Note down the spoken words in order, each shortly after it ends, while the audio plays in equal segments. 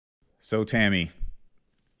So Tammy,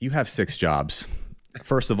 you have 6 jobs.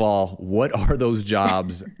 First of all, what are those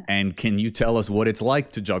jobs? And can you tell us what it's like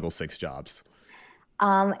to juggle 6 jobs?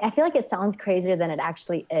 I feel like it sounds crazier than it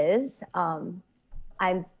actually is.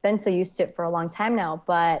 I've been so used to it for a long time now,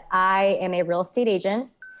 but I am a real estate agent.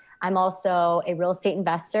 I'm also a real estate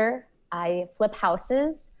investor. I flip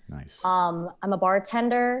houses. Nice. I'm a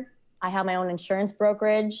bartender. I have my own insurance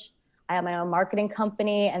brokerage. I have my own marketing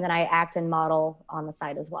company, and then I act and model on the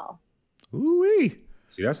side as well. Ooh-wee.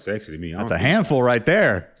 See, that's sexy to me. That's a handful right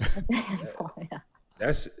there.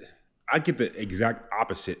 Yeah. I get the exact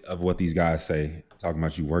opposite of what these guys say, talking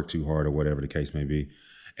about you work too hard or whatever the case may be.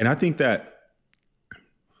 And I think that,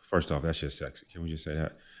 first off, that's just sexy. Can we just say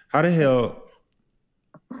that? How the hell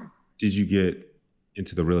did you get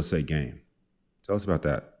into the real estate game? Tell us about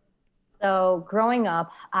that. So growing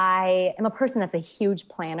up, I am a person that's a huge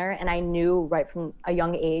planner, and I knew right from a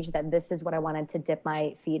young age that this is what I wanted to dip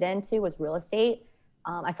my feet into, was real estate.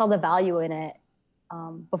 I saw the value in it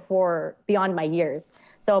beyond my years.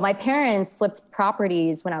 So my parents flipped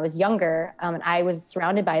properties when I was younger, and I was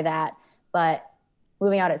surrounded by that. But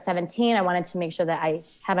moving out at 17, I wanted to make sure that I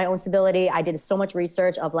had my own stability. I did so much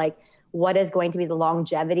research of like, what is going to be the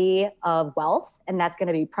longevity of wealth? And that's going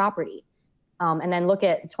to be property. And then look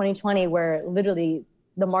at 2020, where literally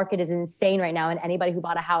the market is insane right now. And anybody who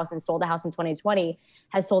bought a house and sold a house in 2020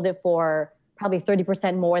 has sold it for probably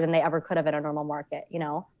 30% more than they ever could have in a normal market, you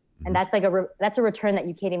know? And that's like that's a return that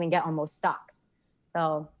you can't even get on most stocks.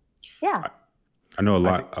 So, yeah. I know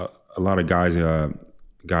a lot of guys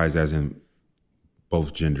as in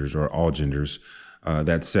both genders or all genders,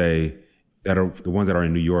 that say, that are the ones that are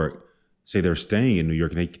in New York, say they're staying in New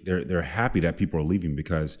York, and they're happy that people are leaving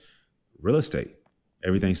because real estate,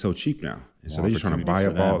 everything's so cheap now, and so they're just trying to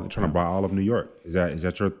buy all of New York. Is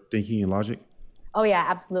that your thinking and logic? Oh yeah,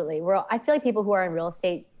 absolutely. I feel like people who are in real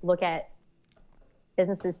estate look at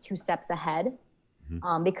businesses 2 steps ahead,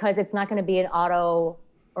 because it's not going to be an auto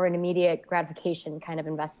or an immediate gratification kind of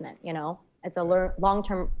investment. You know, it's a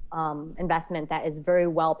long-term investment that is very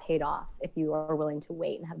well paid off if you are willing to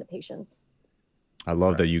wait and have the patience. I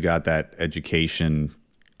love that you got that education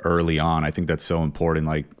early on. I think that's so important.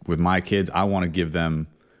 Like with my kids, I want to give them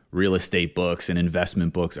real estate books and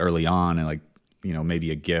investment books early on, and like, you know, maybe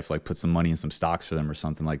a gift, like put some money in some stocks for them or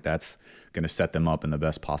something like that's going to set them up in the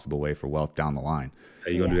best possible way for wealth down the line.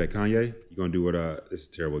 Hey, you gonna do that, Kanye? You gonna do what? This is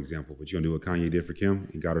a terrible example, but you gonna do what Kanye did for Kim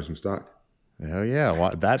and got her some stock? Hell yeah!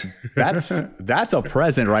 Well, that's a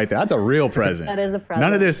present right there. That's a real present. That is a present.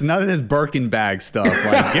 None of this Birkin bag stuff.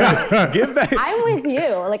 Like, give that. I'm with you.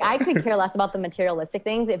 Like, I could care less about the materialistic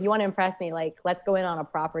things. If you want to impress me, like, let's go in on a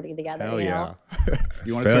property together. Hell you yeah! know?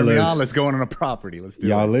 You want to turn me on? Let's go in on a property. Let's do it.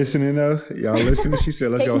 Y'all listening though? Y'all listening? She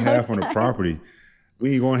said, "Let's go half on the property."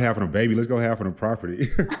 We ain't going half on a baby. Let's go half on the property.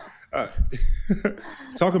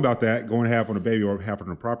 Talk about that, going half on a baby or half on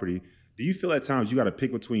the property. Do you feel at times you got to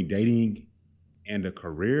pick between dating and a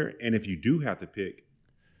career? And if you do have to pick,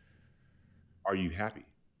 are you happy?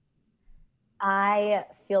 I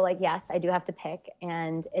feel like, yes, I do have to pick.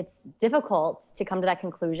 And it's difficult to come to that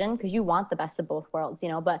conclusion because you want the best of both worlds, you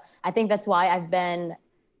know? But I think that's why I've been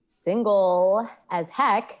single as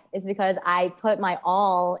heck, is because I put my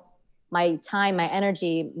all, my time, my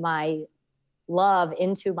energy, my love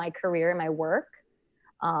into my career and my work.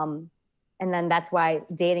 And then that's why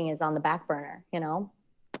dating is on the back burner, you know?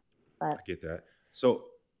 But I get that. So,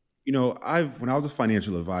 you know, when I was a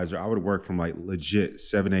financial advisor, I would work from like legit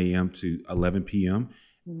 7 a.m. to 11 p.m.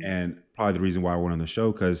 And probably the reason why I went on the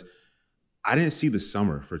show, because I didn't see the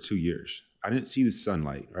summer for 2 years. I didn't see the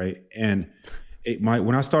sunlight, right? And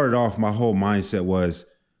when I started off, my whole mindset was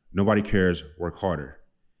nobody cares, work harder.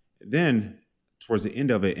 Then towards the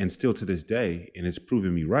end of it, and still to this day, and it's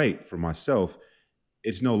proven me right for myself,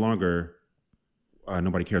 it's no longer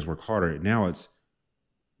nobody cares, work harder. Now it's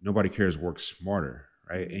nobody cares, work smarter,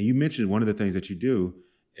 right? And you mentioned one of the things that you do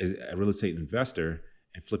as a real estate investor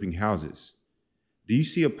and flipping houses. Do you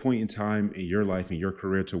see a point in time in your life, in your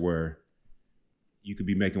career, to where you could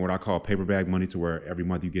be making what I call paper bag money, to where every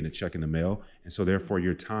month you get a check in the mail, and so therefore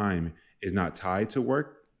your time is not tied to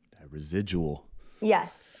work? That residual.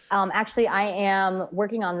 yes. Actually, I am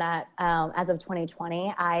working on that as of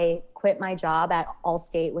 2020. I quit my job at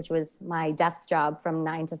Allstate, which was my desk job from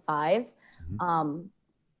 9 to 5.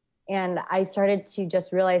 And I started to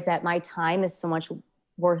just realize that my time is so much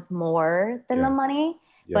worth more than the money.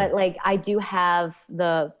 Yeah. But like, I do have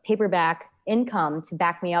the paperback income to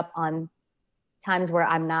back me up on times where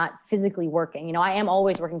I'm not physically working. You know, I am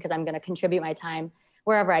always working because I'm going to contribute my time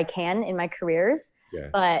wherever I can in my careers. Yeah.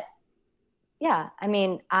 But Yeah. I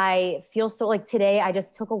mean, I feel so like today I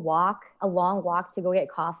just took a long walk to go get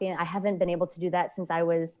coffee. And I haven't been able to do that since I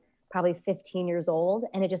was probably 15 years old.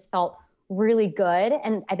 And it just felt really good.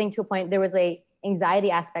 And I think to a point there was a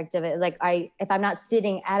anxiety aspect of it. Like if I'm not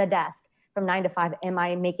sitting at a desk from 9 to 5, am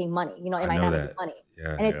I making money? You know, am I not making money?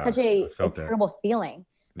 Yeah, and it's such a terrible feeling.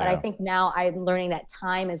 But I think now I'm learning that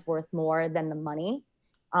time is worth more than the money.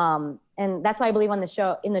 And that's why I believe in the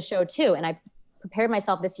show too. And I prepared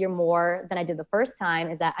myself this year more than I did the first time,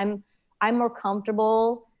 is that I'm more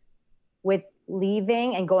comfortable with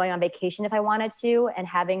leaving and going on vacation if I wanted to, and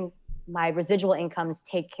having my residual incomes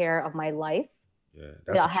take care of my life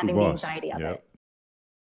without having the anxiety of it.